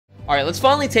Alright, let's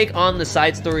finally take on the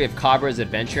side story of Kabra's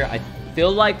adventure. I feel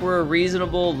like we're a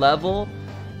reasonable level,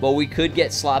 but we could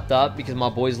get slapped up because my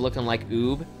boy's looking like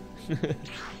oob.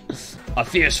 A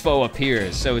fierce foe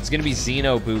appears, so it's gonna be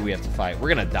Xeno Boo we have to fight. We're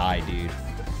gonna die, dude.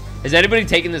 Is anybody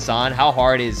taking this on? How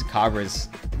hard is Kabra's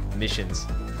missions?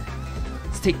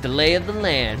 Let's take the lay of the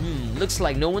land. Looks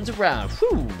like no one's around.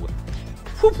 Whew.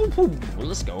 Well,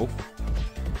 let's go.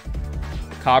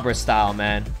 Kabra style,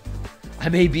 man. I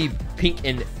may be pink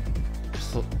and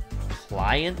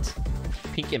pliant.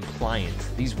 Pink and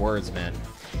pliant. These words, man.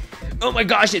 Oh my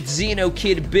gosh, it's Xeno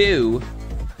Kid Boo.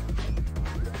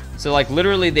 So, like,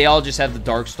 literally, they all just have the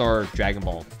Dark Star Dragon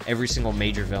Ball. Every single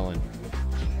major villain.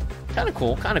 Kind of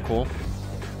cool, kind of cool.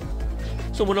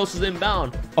 Someone else is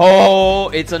inbound. Oh,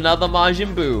 it's another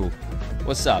Majin Buu.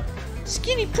 What's up?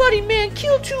 Skinny putty man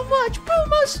killed too much. Boo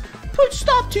must put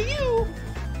stop to you.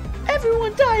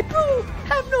 Everyone die. Boo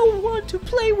have no one to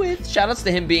play with. Shoutouts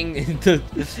to him being in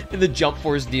the Jump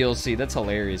Force DLC. That's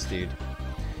hilarious, dude.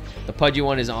 The pudgy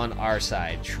one is on our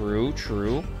side. True,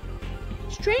 true.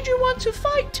 Stranger wants to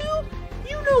fight too?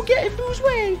 You know get in Boo's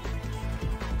way.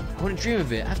 I wouldn't dream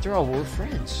of it. After all, we're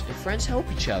friends. And friends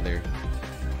help each other.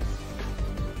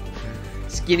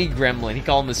 Skinny Gremlin. He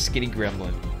called him a Skinny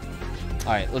Gremlin.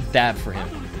 Alright, let's dab for him.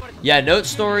 Yeah, Note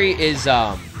Story is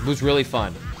was really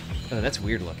fun. Oh, that's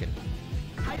weird looking.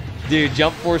 Dude,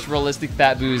 Jump Force Realistic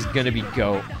Fat Boo is gonna be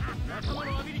GOAT.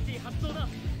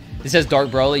 This says Dark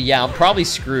Broly. Yeah, I'm probably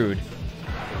screwed.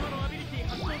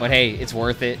 But hey, it's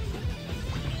worth it.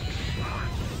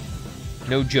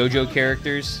 No JoJo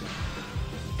characters.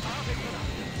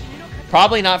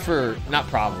 Probably not for... Not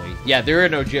probably. Yeah, there are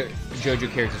no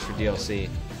JoJo characters for DLC.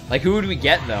 Like, who would we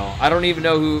get, though? I don't even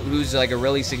know who's, like, a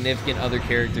really significant other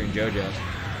character in JoJo.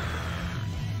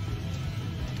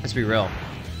 Let's be real.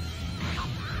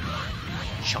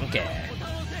 Chunky.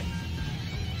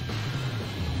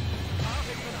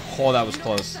 Oh, that was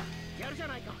close.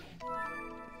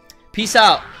 Peace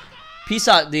out. Peace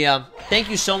out, DM. Thank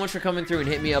you so much for coming through and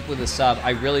hitting me up with a sub.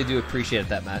 I really do appreciate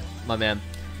that, my man.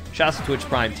 Shout out to Twitch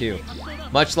Prime, too.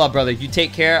 Much love, brother. You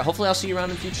take care. Hopefully, I'll see you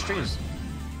around in future streams.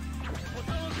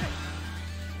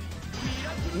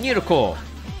 Beautiful.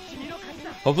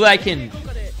 Hopefully, I can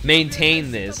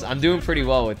maintain this. I'm doing pretty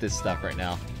well with this stuff right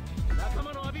now.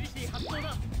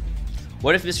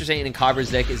 What if Mr. Satan in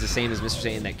Kabra's deck is the same as Mr.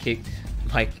 Satan that kicked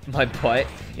my butt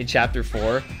in Chapter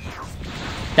 4?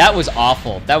 That was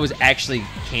awful. That was actually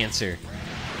cancer.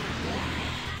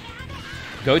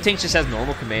 Gotenks just has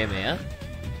normal Kamehameha?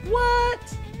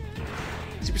 What?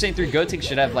 Super Saiyan 3 Gotenks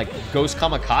should have, like, Ghost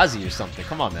Kamikaze or something.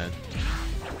 Come on, man.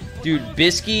 Dude,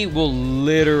 Bisky will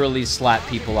literally slap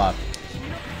people up.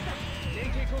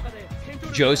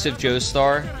 Joseph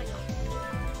Joestar.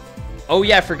 Oh,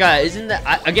 yeah, I forgot. Isn't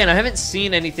that... again, I haven't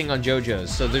seen anything on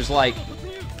JoJo's. So there's, like...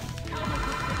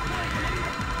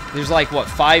 There's, like, what,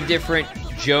 5 different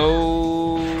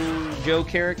Joe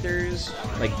characters?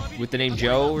 Like, with the name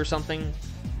Joe or something?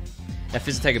 That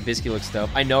Physitek of Bisky looks dope.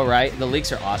 I know, right? The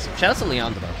leaks are awesome. Shout out to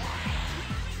Leandro.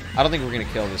 I don't think we're going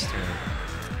to kill this turn.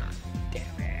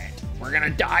 Damn it. We're going to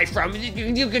die from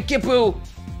Kipu.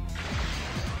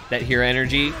 That hero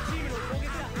energy.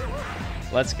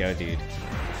 Let's go, dude.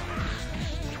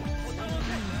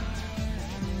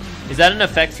 Is that an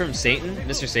effect from Satan?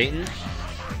 Mr. Satan?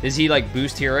 Does he, like,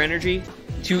 boost hero energy?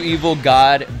 Two evil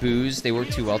god boos. They work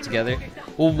too well together.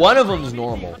 Well, one of them's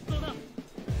normal.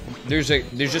 There's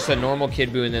just a normal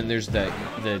Kid Buu, and then there's the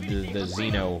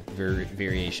Xeno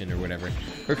variation or whatever.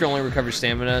 Her can only recover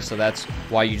stamina, so that's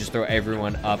why you just throw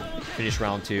everyone up, finish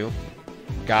round 2.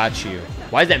 Got you.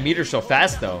 Why is that meter so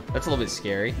fast, though? That's a little bit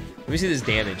scary. Let me see this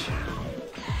damage.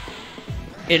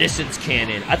 Innocence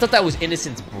Cannon. I thought that was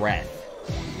Innocence Breath.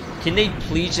 Can they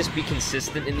please just be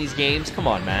consistent in these games? Come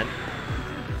on, man.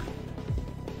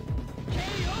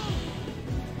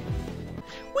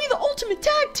 We the ultimate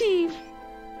tag team!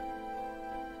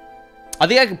 I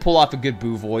think I can pull off a good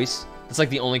Boo voice. That's like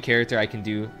the only character I can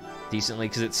do decently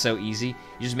because it's so easy.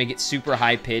 You just make it super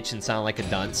high pitched and sound like a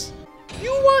dunce. You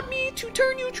want me to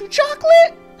turn you to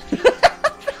chocolate?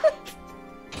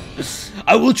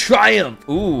 I will triumph.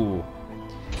 Ooh.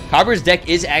 Kabra's deck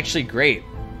is actually great.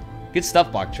 Good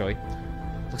stuff, Bok Choy.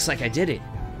 Looks like I did it.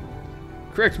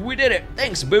 Correct, we did it.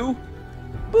 Thanks, Boo.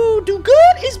 Boo, do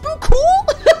good? Is Boo cool?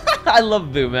 I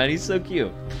love Boo, man. He's so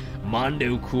cute.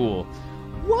 Mondo cool.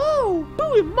 Whoa,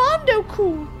 Boo and Mondo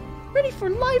cool. Ready for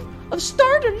life of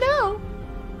stardom now.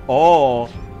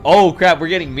 Oh crap, we're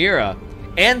getting Mira.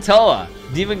 And Towa.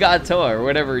 Demon God Towa, or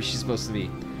whatever she's supposed to be.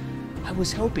 I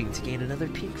was hoping to gain another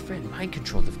pink friend. Mind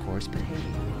controlled, of course, but hey.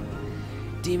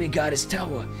 Demon Goddess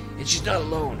Towa, and she's not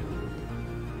alone.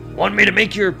 Want me to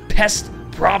make your pest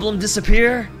problem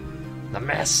disappear? The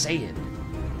Masked Saiyan.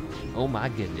 Oh my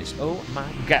goodness. Oh my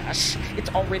gosh. It's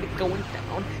already going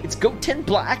down. It's Goten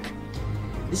Black.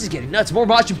 This is getting nuts. More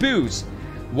Majin Boos.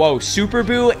 Whoa, Super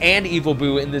Boo and Evil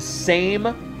Boo in the same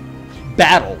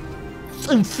battle.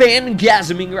 I'm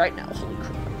fangasming right now. Holy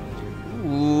crap.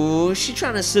 Ooh, she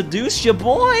trying to seduce your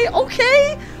boy.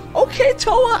 Okay. Okay,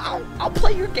 Towa. I'll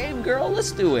play your game, girl.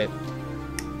 Let's do it.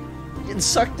 Getting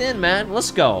sucked in, man.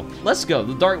 Let's go. Let's go.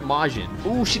 The Dark Majin.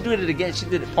 Ooh, she did it again. She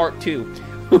did it part 2.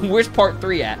 Where's part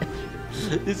 3 at?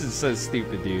 This is so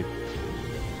stupid, dude.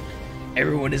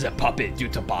 Everyone is a puppet due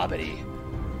to poverty.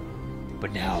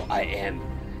 But now I am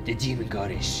the demon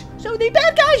goddess. So they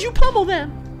bad guys, you pummel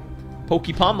them.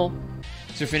 Pokey pummel.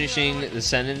 So finishing the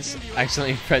sentence,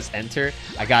 accidentally press enter.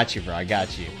 I got you, bro. I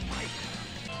got you.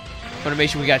 Want to make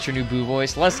sure we got your new Boo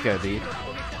voice. Let's go, dude.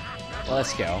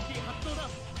 Let's go.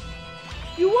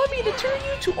 You want me to turn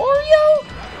you to Oreo?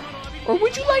 Or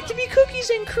would you like to be cookies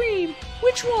and cream?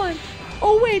 Which one?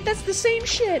 Oh wait, that's the same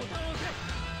shit.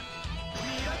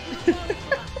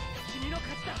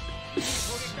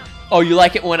 Oh, you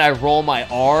like it when I roll my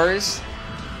R's?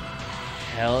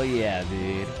 Hell yeah,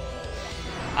 dude.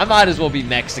 I might as well be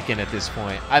Mexican at this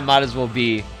point. I might as well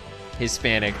be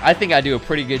Hispanic. I think I do a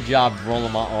pretty good job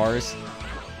rolling my R's.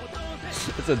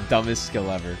 It's the dumbest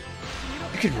skill ever.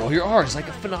 You can roll your R's like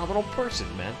a phenomenal person,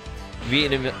 man.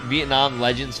 Vietnam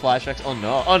Legends flashbacks. Oh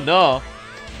no, oh no.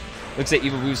 Looks like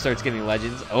Evil Boo starts getting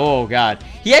Legends. Oh god.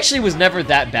 He actually was never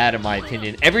that bad in my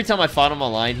opinion. Every time I fought him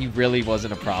online, he really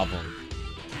wasn't a problem.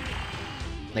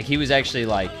 Like, he was actually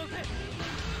like...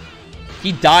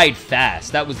 He died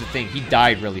fast. That was the thing. He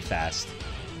died really fast.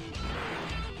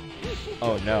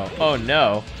 Oh no. Oh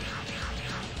no.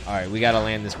 Alright, we gotta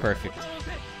land this perfect.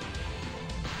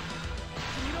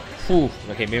 Whew.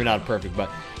 Okay, maybe not perfect, but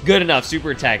good enough.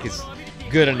 Super attack is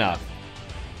good enough.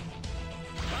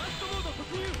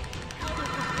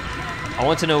 I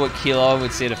want to know what Kilo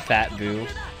would say to Fat Boo.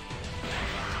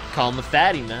 Call him a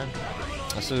fatty, man.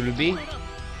 That's what it would be.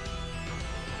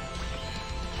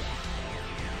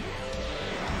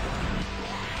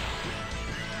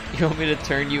 You want me to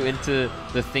turn you into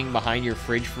the thing behind your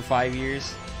fridge for 5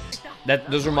 years?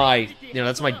 Those are my,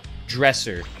 that's my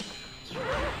dresser.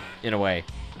 In a way.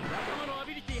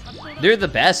 They're the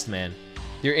best, man.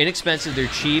 They're inexpensive, they're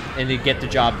cheap, and they get the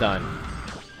job done.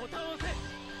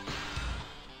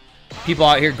 People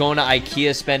out here going to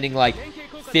IKEA spending like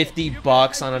 50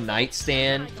 bucks on a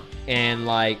nightstand and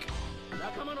like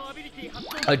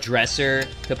a dresser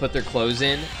to put their clothes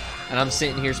in. And I'm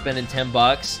sitting here spending 10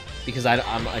 bucks because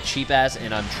I'm a cheap ass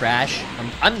and I'm trash.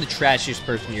 I'm the trashiest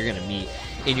person you're gonna meet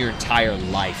in your entire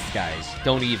life, guys.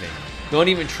 Don't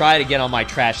even try to get on my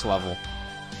trash level.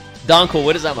 Donko,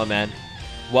 what is that, my man?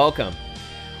 Welcome.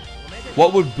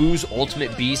 What would Boo's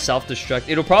ultimate be? Self-destruct?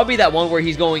 It'll probably be that one where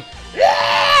he's going,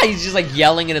 ah! He's just like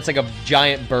yelling and it's like a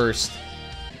giant burst.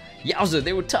 Yowza,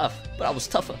 they were tough, but I was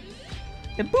tougher.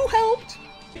 And Boo helped.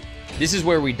 This is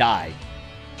where we die.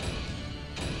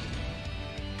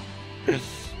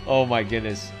 Oh my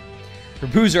goodness. Her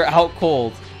Boos are out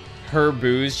cold. Her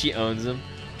Boos, she owns them.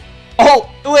 Oh,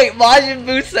 wait, Majin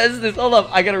Buu says this. Hold up,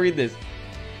 I gotta read this.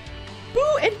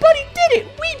 Boo and Buddy did it!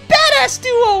 We badass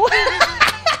duo!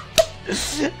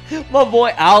 My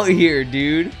boy out here,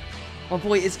 dude. My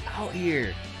boy is out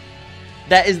here.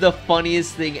 That is the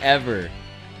funniest thing ever.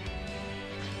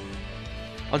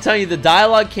 I'm telling you, the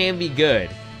dialogue can be good.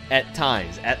 At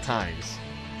times.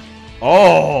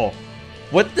 Oh!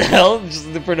 What the hell? Just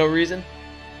for no reason?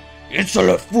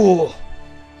 Insolent fool!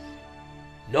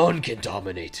 None can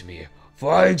dominate me,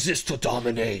 for I exist to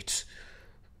dominate.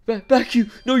 Back you,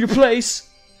 know your place.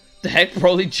 The heck,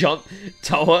 Broly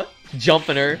Towa,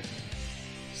 jumping her.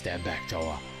 Stand back,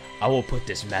 Towa. I will put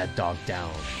this mad dog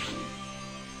down.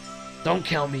 Don't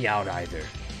count me out either.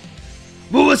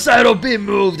 Move aside or be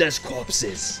moved as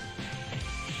corpses.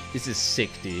 This is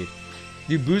sick, dude.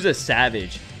 Dude, Boo's a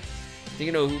savage. Do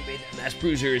you know who made that mass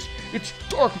bruisers? It's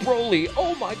Dark Broly.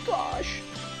 Oh my gosh.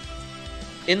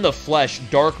 In the flesh,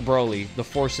 Dark Broly, the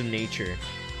force of nature.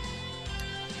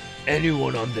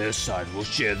 Anyone on their side will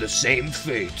share the same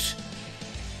fate.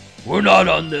 We're not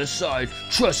on their side.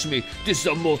 Trust me, this is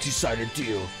a multi-sided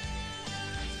deal.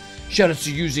 Shout out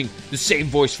to using the same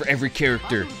voice for every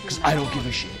character, because I don't give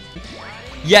a shit.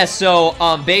 Yes, so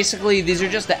basically these are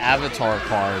just the avatar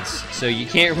cards, so you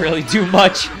can't really do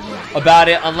much about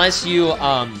it unless you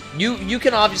you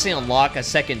can obviously unlock a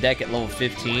second deck at level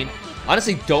 15.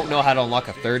 Honestly, don't know how to unlock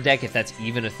a third deck if that's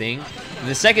even a thing.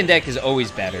 The second deck is always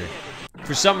better.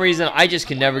 For some reason, I just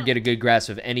can never get a good grasp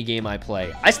of any game I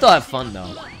play. I still have fun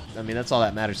though. I mean, that's all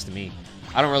that matters to me.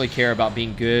 I don't really care about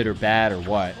being good or bad or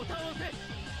what.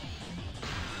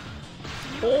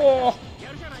 Oh,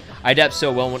 I adapt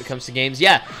so well when it comes to games.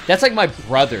 Yeah, that's like my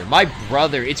brother. My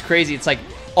brother, it's crazy. It's like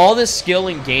all this skill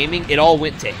in gaming, it all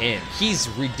went to him. He's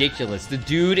ridiculous. The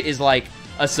dude is like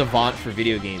a savant for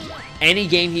video games. Any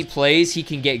game he plays, he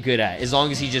can get good at, as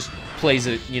long as he just plays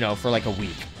it, you know, for like a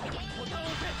week.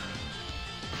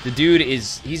 The dude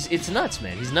is, it's nuts,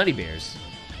 man. He's nutty bears.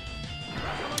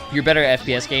 You're better at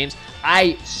FPS games.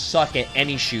 I suck at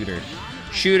any shooter.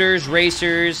 Shooters,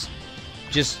 racers,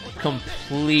 just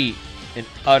complete and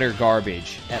utter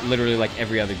garbage at literally like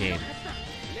every other game.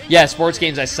 Yeah, sports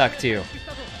games I suck too.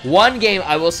 One game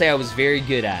I will say I was very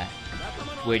good at,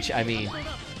 which, I mean,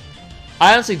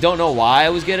 I honestly don't know why I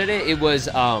was good at it. It was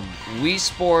Wii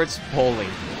Sports Bowling.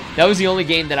 That was the only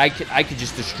game that I could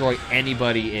just destroy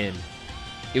anybody in.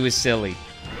 It was silly.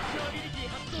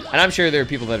 And I'm sure there are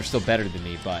people that are still better than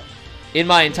me, but in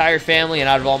my entire family and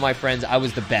out of all my friends, I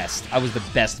was the best. I was the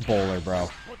best bowler, bro.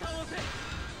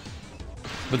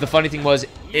 But the funny thing was,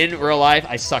 in real life,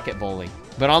 I suck at bowling.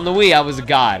 But on the Wii, I was a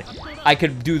god. I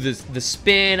could do the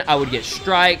spin. I would get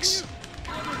strikes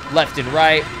left and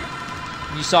right.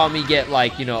 You saw me get,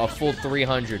 like, you know, a full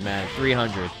 300, man.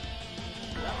 300.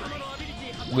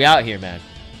 We out here, man.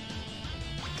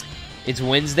 It's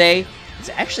Wednesday. It's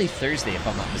actually Thursday, if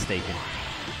I'm not mistaken.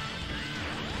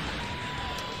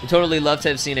 Would totally love to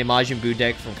have seen a Majin Buu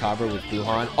deck from Kabra with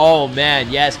Buhan. Oh, man,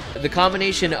 yes. The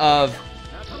combination of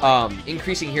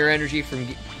increasing hero energy from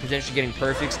potentially getting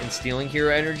perfects and stealing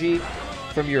hero energy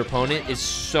from your opponent is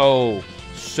so,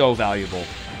 so valuable.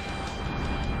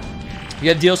 You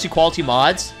have DLC quality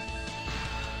mods?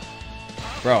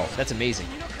 Bro, that's amazing.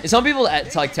 And some people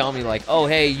like tell me, like, oh,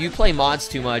 hey, you play mods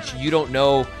too much. You don't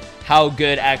know how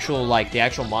good the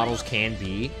actual models can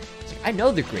be. It's like, I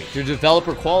know they're great. They're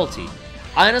developer quality.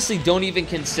 I honestly don't even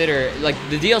consider, like,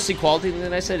 the DLC quality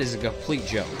that I said is a complete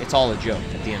joke. It's all a joke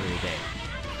at the end of the day.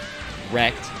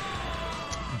 Wrecked.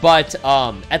 But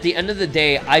at the end of the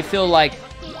day, I feel like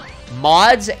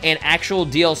mods and actual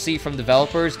DLC from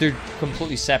developers, they're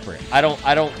completely separate. I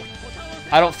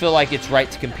don't feel like it's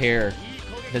right to compare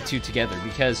the two together,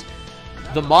 because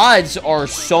the mods are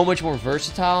so much more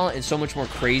versatile and so much more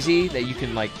crazy that you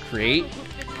can, like, create.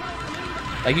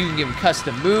 Like, you can give them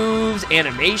custom moves,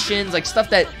 animations, like stuff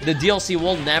that the DLC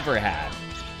will never have.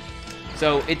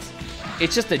 So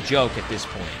it's just a joke at this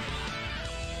point.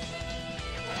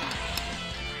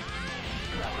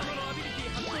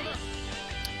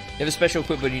 You have a special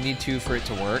equip, but you need 2 for it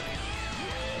to work.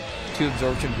 2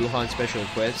 absorption Buhan special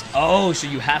equips. Oh, so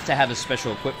you have to have a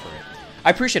special equip for it.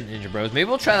 I appreciate it, Ninja Bros. Maybe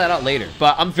we'll try that out later.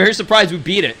 But I'm very surprised we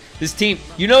beat it. This team,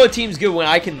 you know, a team's good when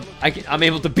I'm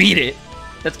able to beat it.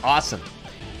 That's awesome.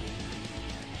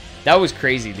 That was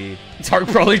crazy, dude. Dark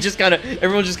BROLY just kind of,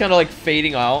 everyone's just kind of like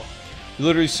fading out. You're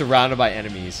literally surrounded by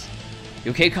enemies. You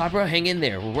okay, Kabra? Hang in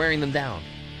there. We're wearing them down.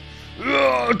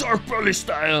 Ugh, Dark BROLY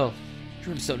style.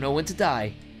 Dreams don't know when to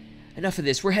die. Enough of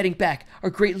this. We're heading back. Our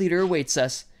great leader awaits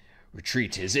us.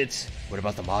 Retreat, is it? What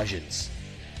about the Majins?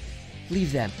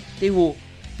 Leave them. They will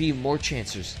be more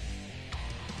chancers.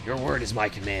 Your word is my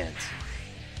command.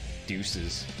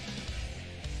 Deuces.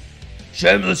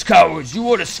 Shameless cowards, you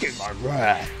won't escape my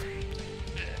wrath.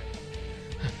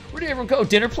 Where did everyone go?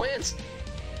 Dinner plans?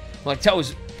 Like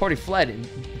Towa's party fled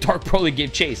and Dark BROLY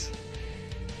gave chase.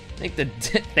 Thank the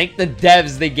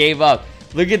devs they gave up.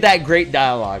 Look at that great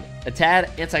dialogue. A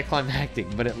tad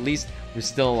anticlimactic, but at least we're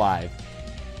still alive.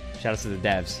 Shout out to the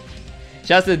devs.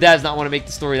 Shout out to the devs not want to make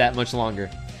the story that much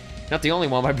longer. Not the only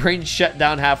one. My brain shut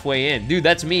down halfway in. Dude,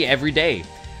 that's me every day.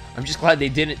 I'm just glad they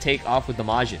didn't take off with the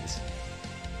Majins.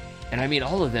 And I mean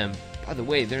all of them. By the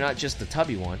way, they're not just the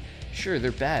tubby one. Sure,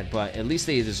 they're bad, but at least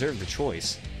they deserve the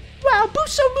choice. Wow,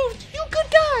 Boo's so moved. You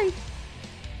good guy.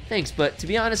 Thanks, but to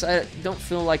be honest, I don't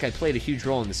feel like I played a huge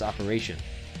role in this operation.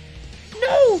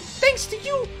 No, thanks to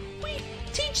you, we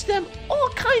teach them all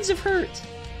kinds of hurt.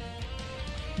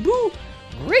 Boo,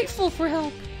 grateful for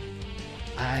help.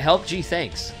 Help? Gee,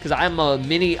 thanks. Because I'm a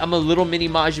little mini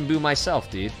Majin Buu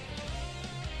myself, dude.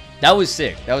 That was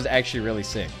sick. That was actually really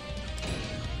sick.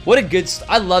 What a good...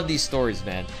 I love these stories,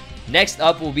 man. Next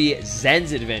up will be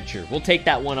Zen's adventure. We'll take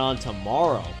that one on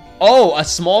tomorrow. Oh, a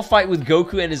small fight with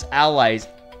Goku and his allies.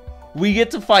 We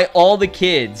get to fight all the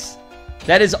kids.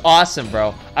 That is awesome,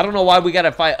 bro. I don't know why we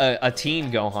gotta fight a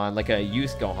teen Gohan, like a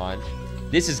youth Gohan.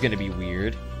 This is gonna be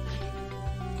weird.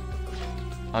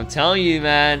 I'm telling you,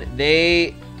 man.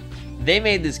 They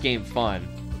made this game fun.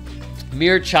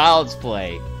 Mere child's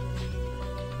play.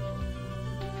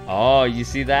 Oh, you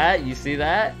see that? You see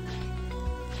that?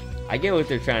 I get what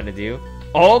they're trying to do.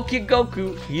 Oh, Kid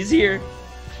Goku. He's here.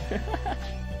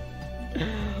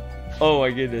 Oh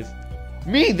my goodness.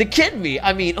 Me, the kid me.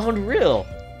 I mean, unreal.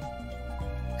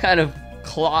 Kind of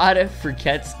Claude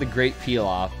forgets the great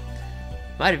peel-off.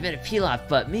 Might have been a peel-off,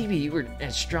 but maybe you were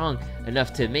strong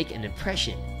enough to make an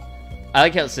impression. I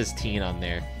like how it says teen on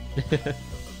there.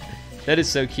 That is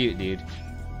so cute, dude.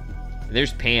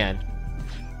 There's Pan.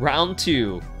 Round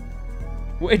 2.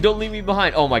 Wait, don't leave me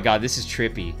behind. Oh my god, this is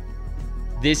trippy.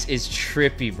 This is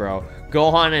trippy, bro.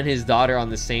 Gohan and his daughter on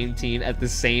the same team at the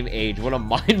same age. What a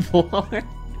mind blower.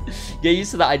 Get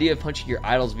used to the idea of punching your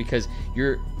idols because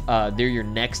they're your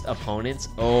next opponents.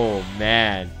 Oh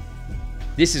man.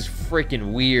 This is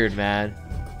freaking weird, man.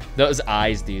 Those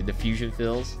eyes, dude. The fusion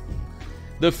fills.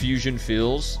 The fusion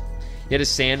fills. You had a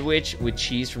sandwich with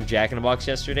cheese from Jack in the Box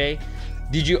yesterday.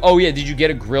 Did you? Oh yeah, did you get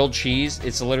a grilled cheese?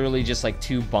 It's literally just like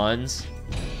 2 buns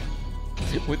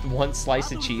with 1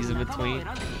 slice of cheese in between.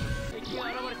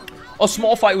 A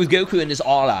small fight with Goku and his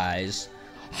All Eyes.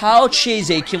 How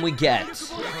cheesy can we get?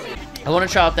 I want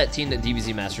to try out that team that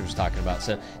DBZ Masters was talking about.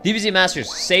 So DBZ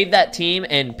Masters, save that team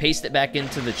and paste it back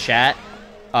into the chat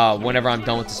whenever I'm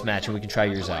done with this match, and we can try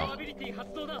yours out.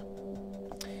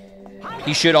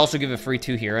 He should also give a free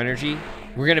 2 hero energy.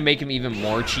 We're gonna make him even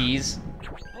more cheese.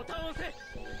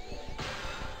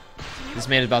 This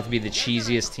man is about to be the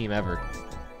cheesiest team ever.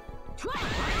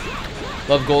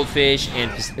 Love goldfish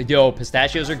and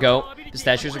pistachios are goat.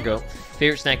 Pistachios are goat.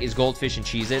 Favorite snack is goldfish and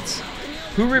Cheez-Its.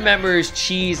 Who remembers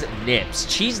cheese nips?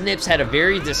 Cheese nips had a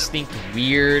very distinct,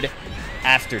 weird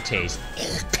aftertaste.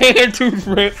 Pantooth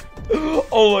rip.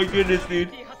 Oh my goodness,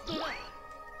 dude.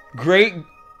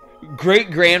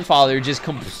 Great-grandfather just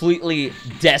completely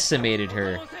decimated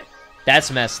her. That's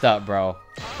messed up, bro.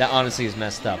 That honestly is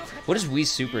messed up. What is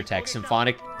Whi's super attack?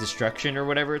 Symphonic Destruction or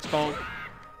whatever it's called?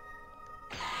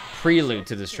 Prelude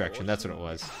to Destruction. That's what it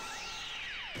was.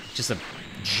 Just a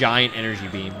giant energy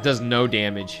beam. Does no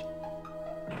damage.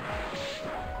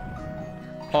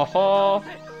 Ho ho.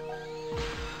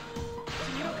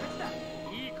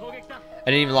 I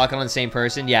didn't even lock on the same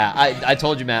person. Yeah, I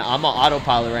told you, man. I'm on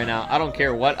autopilot right now. I don't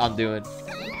care what I'm doing.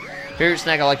 Favorite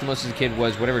snack I liked the most as a kid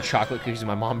was whatever chocolate cookies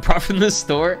my mom brought from the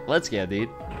store. Let's go, dude.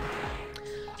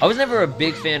 I was never a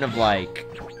big fan of, like,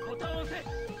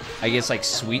 I guess, like,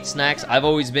 sweet snacks. I've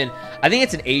always been, I think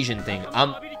it's an Asian thing.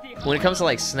 When it comes to,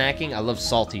 like, snacking, I love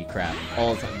salty crap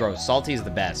all the time. Bro, salty is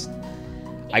the best.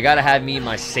 I gotta have me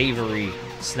my savory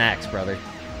snacks, brother.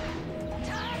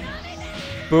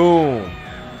 Boom.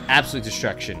 Absolute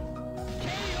destruction.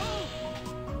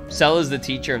 Cell is the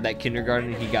teacher of that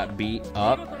kindergarten. He got beat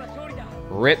up.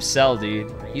 Rip Cell,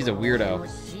 dude. He's a weirdo.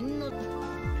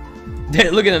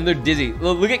 Look at them. They're dizzy.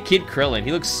 Look at Kid Krillin.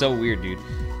 He looks so weird, dude.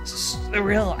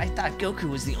 Surreal. I thought Goku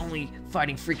was the only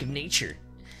fighting freak of nature.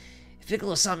 If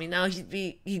Piccolo saw me now,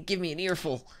 he'd give me an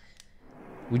earful.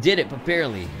 We did it, but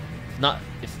barely.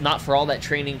 If not for all that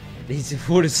training, they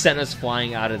would have sent us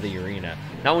flying out of the arena.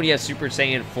 Not when you have Super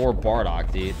Saiyan 4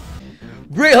 Bardock, dude.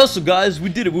 Great hustle, guys. We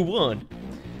did it. We won.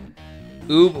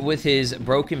 Oob with his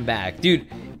broken back. Dude,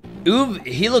 Oob,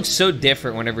 he looks so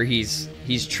different whenever he's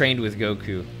trained with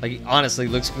Goku. Like, he honestly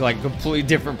looks like a completely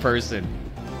different person.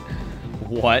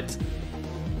 What?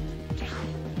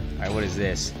 Alright, what is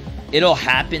this? It'll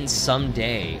happen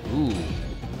someday. Ooh.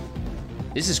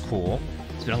 This is cool.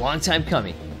 It's been a long time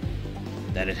coming.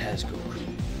 That it has, Goku.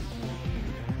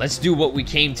 Let's do what we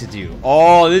came to do.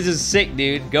 Oh, this is sick,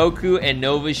 dude. Goku and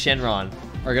Nova Shenron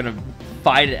are gonna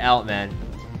fight it out, man.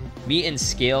 Me and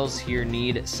Scales here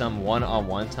need some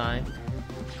one-on-one time.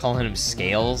 Calling him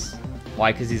Scales?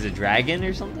 Why, because he's a dragon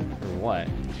or something? Or what?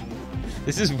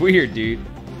 This is weird, dude.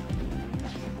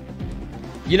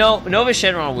 You know, Nova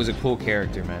Shenron was a cool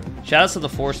character, man. Shoutouts to the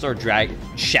 4-star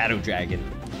Shadow Dragon.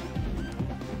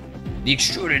 The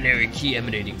extraordinary key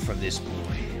emanating from this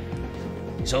boy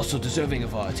is also deserving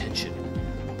of our attention.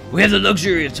 We have the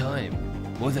luxury of time,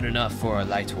 more than enough for our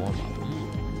light warm-up.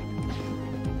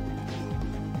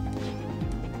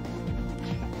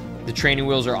 The training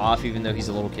wheels are off even though he's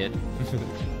a little kid.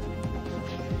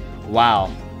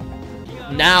 Wow.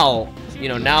 Now, you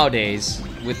know, nowadays,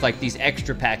 with like these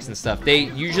extra packs and stuff,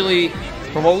 they usually,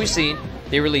 from what we've seen,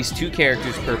 they release 2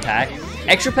 characters per pack.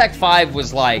 Extra Pack 5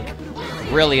 was like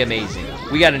really amazing.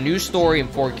 We got a new story and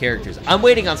 4 characters. I'm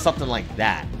waiting on something like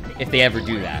that, if they ever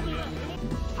do that.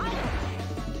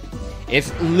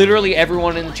 If literally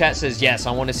everyone in the chat says, yes,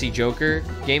 I want to see Joker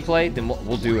gameplay, then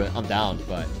we'll do it. I'm down,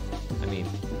 but, I mean,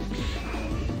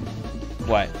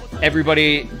 what?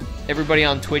 Everybody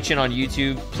on Twitch and on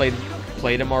YouTube played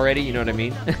him already, you know what I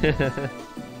mean?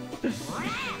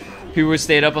 People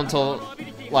stayed up until,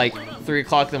 like, 3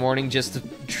 o'clock in the morning just to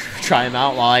try him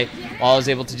out while I was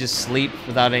able to just sleep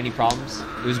without any problems.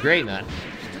 It was great, man.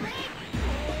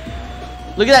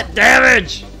 Look at that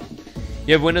damage!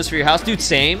 You have windows for your house? Dude,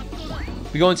 same.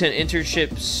 We go into an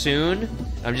internship soon.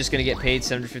 I'm just gonna get paid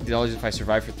 $750 if I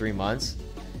survive for 3 months.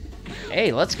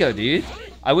 Hey, let's go, dude.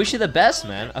 I wish you the best,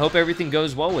 man. I hope everything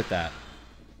goes well with that.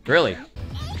 Really.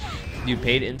 Dude,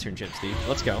 paid internships, dude.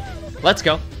 Let's go. Let's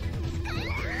go.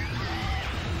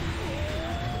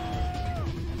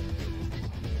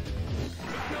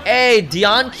 Hey,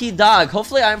 Dianki Dog.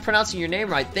 Hopefully I'm pronouncing your name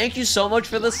right. Thank you so much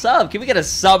for the sub. Can we get a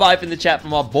sub hype in the chat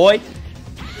from our boy?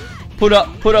 Put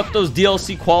up those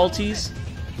DLC qualities.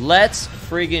 Let's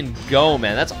friggin' go,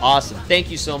 man. That's awesome.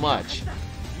 Thank you so much.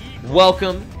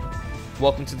 Welcome.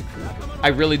 Welcome to the crew. I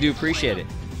really do appreciate it.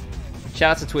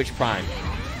 Shout out to Twitch Prime.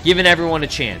 Giving everyone a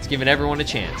chance. Giving everyone a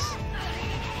chance.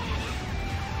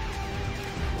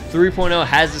 3.0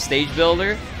 has the stage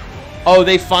builder. Oh,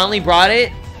 they finally brought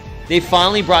it? They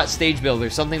finally brought stage builder.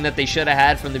 Something that they should have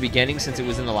had from the beginning since it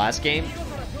was in the last game.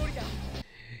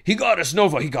 He got us,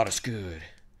 Nova. He got us good.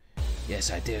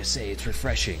 Yes, I dare say it's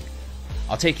refreshing.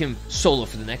 I'll take him solo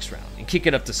for the next round and kick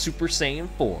it up to Super Saiyan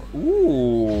 4.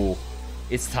 Ooh.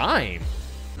 It's time.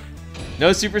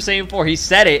 No Super Saiyan 4. He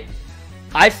said it.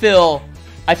 I feel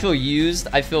used.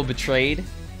 I feel betrayed.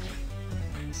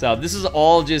 So this is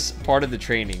all just part of the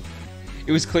training.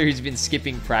 It was clear he's been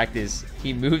skipping practice.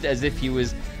 He moved as if he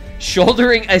was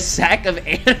shouldering a sack of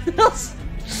animals.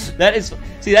 That is,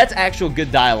 see, that's actual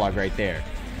good dialogue right there.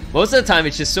 Most of the time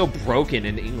it's just so broken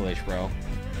in English, bro.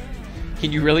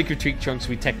 Can you really critique Trunks?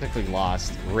 We technically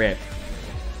lost. Rip.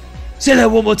 Say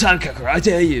that one more time, Kakarot. I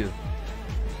dare you.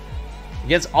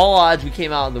 Against all odds, we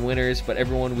came out in the winners, but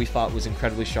everyone we fought was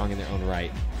incredibly strong in their own right.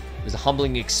 It was a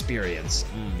humbling experience.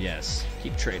 Yes.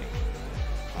 Keep trading.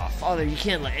 Oh, Father, you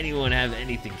can't let anyone have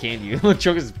anything, can you?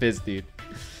 Trunks is pissed, dude.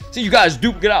 See, you guys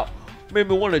duke it out. Made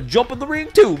me want to jump in the ring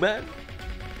too, man.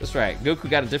 That's right. Goku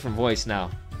got a different voice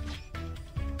now.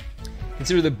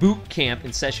 Consider the boot camp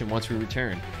in session once we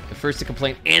return. The first to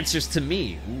complain answers to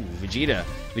me. Ooh, Vegeta.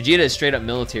 Vegeta is straight up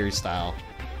military style.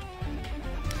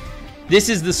 This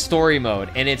is the story mode,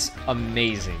 and it's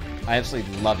amazing. I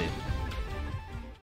absolutely love it.